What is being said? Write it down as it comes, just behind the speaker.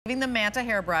The Manta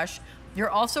hairbrush. You're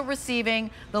also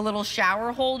receiving the little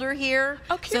shower holder here.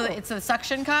 Oh, cute. So it's a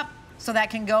suction cup, so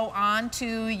that can go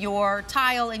onto your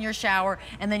tile in your shower,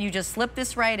 and then you just slip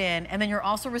this right in, and then you're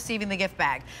also receiving the gift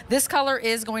bag. This color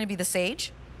is going to be the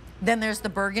sage. Then there's the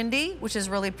burgundy, which is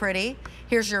really pretty.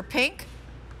 Here's your pink.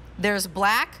 There's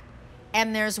black.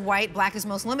 And there's white. Black is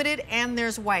most limited, and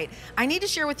there's white. I need to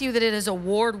share with you that it is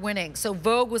award-winning. So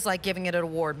Vogue was like giving it an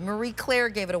award. Marie Claire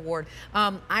gave it an award.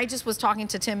 I just was talking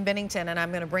to Tim Bennington, and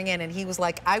I'm going to bring in, and he was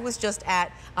like, I was just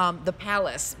at the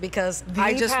Palace because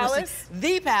I just received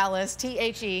the Palace,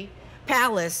 T-H-E,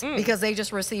 Palace, because they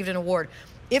just received an award.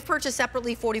 If purchased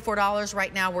separately, $44.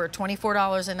 Right now, we're at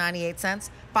 $24.98.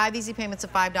 5 easy payments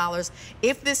of $5.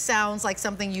 If this sounds like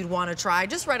something you'd want to try,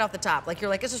 just right off the top, like you're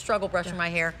like, it's a struggle brushing my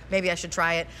hair, maybe I should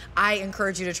try it, I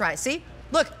encourage you to try it. See?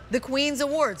 Look, the Queen's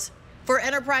Awards for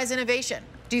Enterprise Innovation.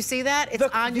 Do you see that? It's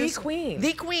on your Queen.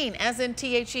 The Queen, as in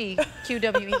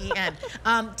T-H-E-Q-W-E-E-N.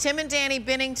 Tim and Danny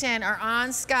Bennington are on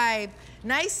Skype.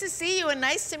 Nice to see you and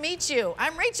nice to meet you.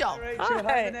 I'm Rachel. Hi, Rachel.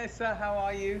 Hi, Vanessa. How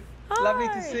are you? Hi. Lovely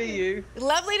to see you.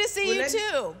 Lovely to see you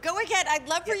too. Go ahead. I'd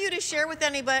love for you to share with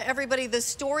everybody the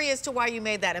story as to why you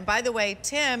made that. And by the way,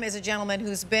 Tim is a gentleman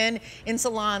who's been in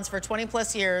salons for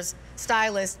 20+ years,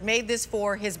 stylist, made this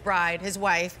for his bride, his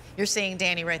wife. You're seeing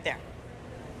Danny right there.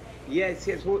 Yes,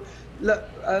 yes. Well, look,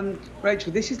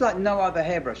 Rachel, this is like no other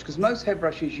hairbrush, because most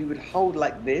hairbrushes you would hold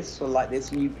like this or like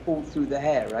this and you pull through the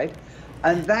hair, right?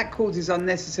 And that causes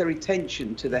unnecessary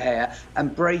tension to the hair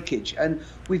and breakage. And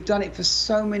we've done it for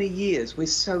so many years. We're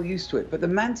so used to it. But the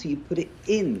Manta, you put it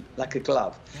in like a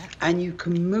glove, and you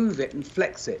can move it and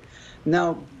flex it.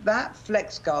 Now, that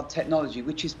flex guard technology,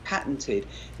 which is patented,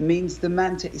 means the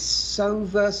Manta is so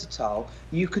versatile,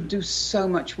 you can do so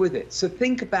much with it. So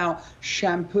think about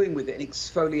shampooing with it and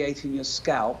exfoliating your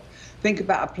scalp. Think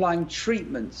about applying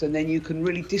treatments, and then you can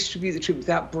really distribute the treatment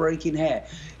without breaking hair.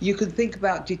 You can think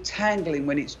about detangling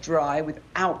when it's dry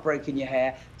without breaking your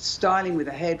hair, styling with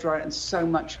a hairdryer, and so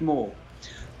much more.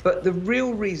 But the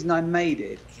real reason I made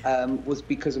it was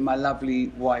because of my lovely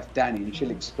wife, Danny, and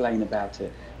she'll explain about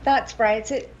it. That's right.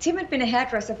 So Tim had been a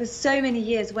hairdresser for so many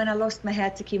years when I lost my hair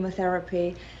to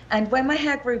chemotherapy. And when my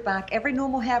hair grew back, every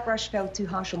normal hairbrush felt too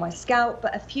harsh on my scalp.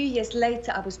 But a few years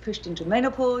later, I was pushed into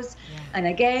menopause. And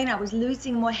again, I was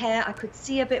losing more hair. I could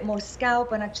see a bit more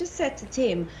scalp. And I just said to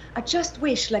Tim, I just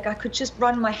wish like I could just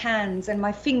run my hands and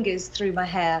my fingers through my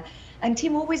hair. And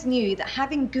Tim always knew that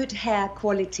having good hair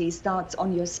quality starts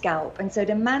on your scalp. And so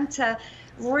the Manta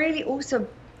really also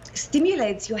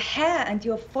stimulates your hair and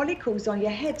your follicles on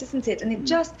your head, doesn't it? And it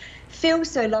just feels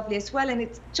so lovely as well. And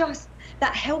it's just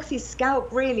that healthy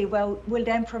scalp really will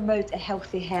then promote a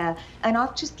healthy hair. And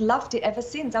I've just loved it ever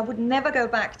since. I would never go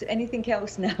back to anything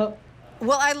else now.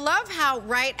 Well, I love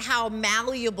how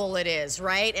malleable it is,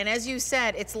 right? And as you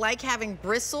said, it's like having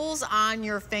bristles on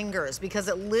your fingers because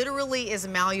it literally is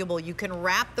malleable. You can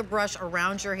wrap the brush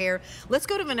around your hair. Let's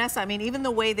go to Vanessa. I mean, even the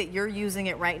way that you're using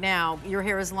it right now, your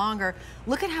hair is longer.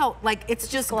 Look at how, like, it's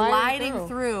just gliding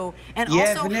through. And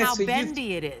also Vanessa, how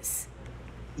bendy it is.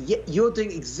 Yeah, you're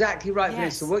doing exactly right,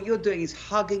 Vanessa. What you're doing is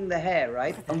hugging the hair,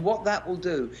 right? And what that will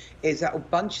do is that will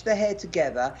bunch the hair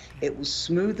together. It will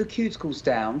smooth the cuticles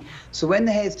down. So when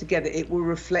the hair's together, it will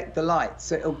reflect the light.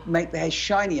 So it'll make the hair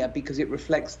shinier because it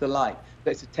reflects the light.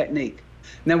 That's a technique.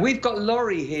 Now, we've got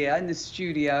Laurie here in the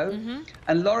studio.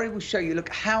 And Laurie will show you, look,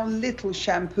 how little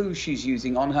shampoo she's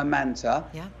using on her Manta.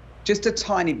 Just a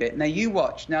tiny bit. Now you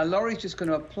watch. Now Laurie's just going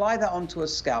to apply that onto her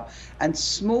scalp and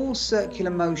small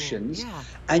circular motions,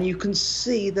 and you can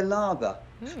see the lather.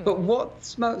 But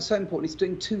what's so important is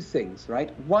doing two things,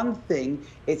 right? One thing,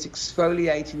 it's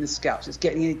exfoliating the scalp. So it's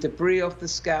getting any debris off the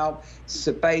scalp,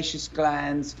 sebaceous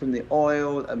glands from the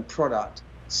oil and product.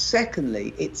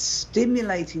 Secondly, it's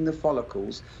stimulating the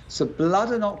follicles so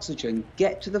blood and oxygen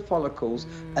get to the follicles,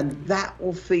 and that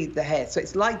will feed the hair. So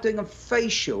it's like doing a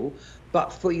facial,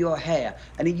 but for your hair.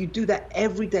 And if you do that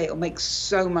every day, it'll make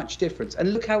so much difference.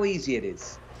 And look how easy it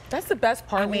is. That's the best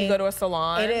part when you go to a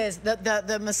salon. It is,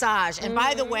 the massage. And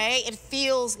by the way, it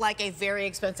feels like a very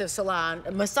expensive salon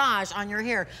massage on your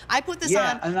hair. I put this on.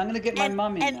 Yeah, and I'm going to get my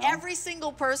mum in And every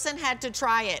single person had to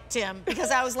try it, Tim,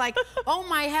 because I was like, oh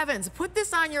my heavens, put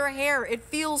this on your hair. It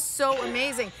feels so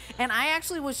amazing. And I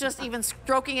actually was just even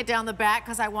stroking it down the back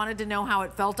because I wanted to know how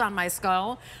it felt on my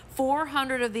skull.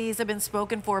 400 of these have been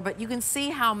spoken for, but you can see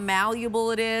how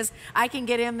malleable it is. I can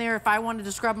get in there if I wanted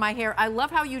to scrub my hair. I love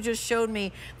how you just showed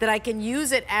me that I can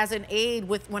use it as an aid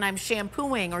when I'm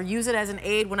shampooing, or use it as an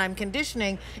aid when I'm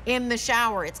conditioning in the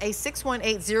shower. It's a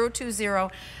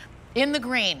 618020 in the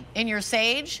green, in your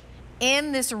sage,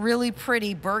 in this really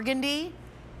pretty burgundy,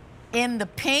 in the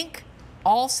pink,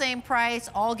 All same price,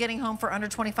 all getting home for under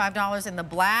 $25 in the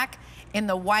black, in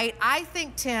the white. I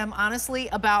think, Tim, honestly,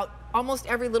 about almost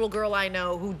every little girl I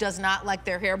know who does not like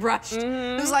their hair brushed,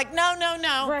 who's like, no, no,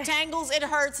 no, Right. tangles, it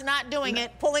hurts, not doing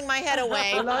it, pulling my head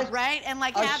away, right? And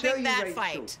like having that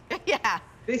fight. Yeah.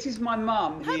 This is my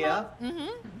mum here.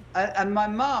 And my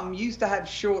mum used to have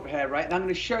short hair, right? And I'm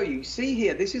going to show you. See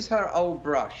here, this is her old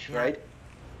brush, right?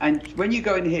 And when you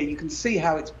go in here, you can see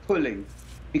how it's pulling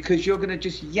because you're going to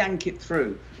just yank it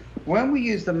through. When we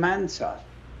use the Manta,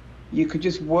 you could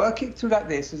just work it through like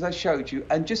this, as I showed you,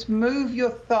 and just move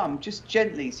your thumb just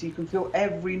gently so you can feel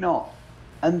every knot.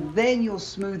 And then you'll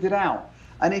smooth it out.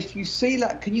 And if you see,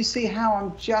 like, can you see how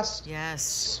I'm just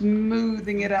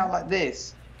smoothing it out like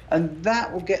this? And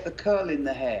that will get the curl in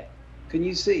the hair. Can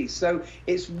you see? So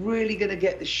it's really going to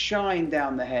get the shine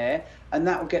down the hair, and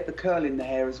that will get the curl in the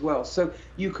hair as well. So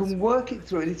you can work it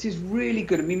through, and it is really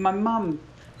good. I mean, my mum,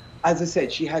 as I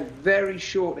said, she had very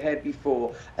short hair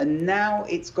before, and now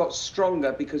it's got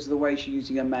stronger because of the way she's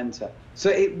using a Manta. So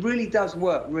it really does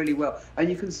work really well. And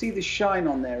you can see the shine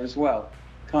on there as well,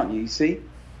 can't you? See?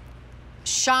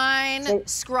 Shine,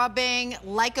 scrubbing,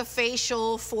 like a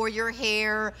facial for your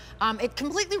hair. It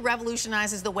completely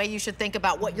revolutionizes the way you should think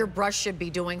about what your brush should be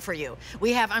doing for you.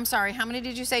 We have, I'm sorry, how many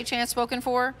did you say Chance spoken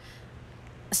for?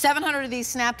 700 of these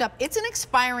snapped up. It's an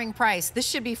expiring price. This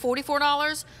should be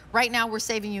 $44. Right now, we're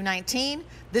saving you $19.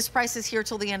 This price is here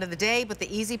till the end of the day, but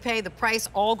the easy pay, the price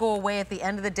all go away at the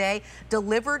end of the day.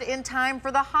 Delivered in time for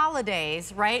the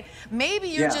holidays, right? Maybe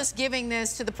you're just giving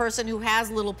this to the person who has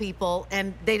little people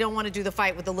and they don't want to do the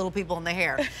fight with the little people in the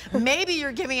hair. Maybe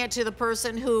you're giving it to the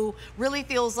person who really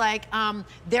feels like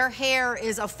their hair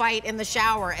is a fight in the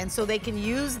shower, and so they can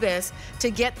use this to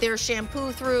get their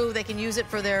shampoo through. They can use it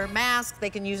for their mask. They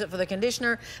can use it for the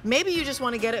conditioner. Maybe you just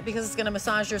want to get it because it's going to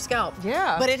massage your scalp.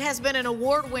 Yeah. But it has been an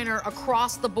award winner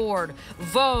across the board.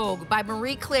 Vogue by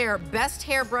Marie Claire, Best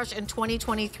Hairbrush in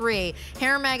 2023.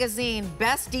 Hair Magazine,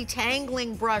 Best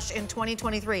Detangling Brush in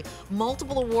 2023.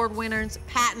 Multiple award winners,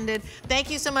 patented. Thank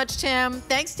you so much, Tim.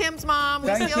 Thanks, Tim's mom.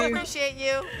 We still appreciate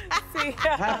you. Happy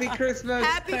Christmas. Happy Christmas.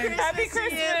 Happy to you.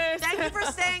 Christmas. Thank you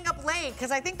for staying up late, because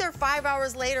I think they're 5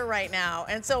 hours later right now,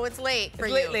 and so it's late for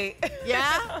you. Late.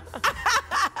 Yeah?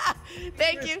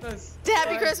 Thank you.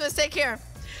 Happy Christmas. Take care.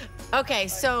 Okay,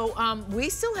 so we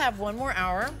still have one more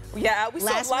hour. Yeah, we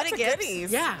still have lots of gifts.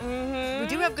 goodies. Yeah, we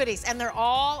do have goodies, and they're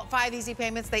all 5 easy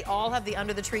payments. They all have the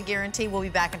under the tree guarantee. We'll be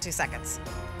back in 2 seconds.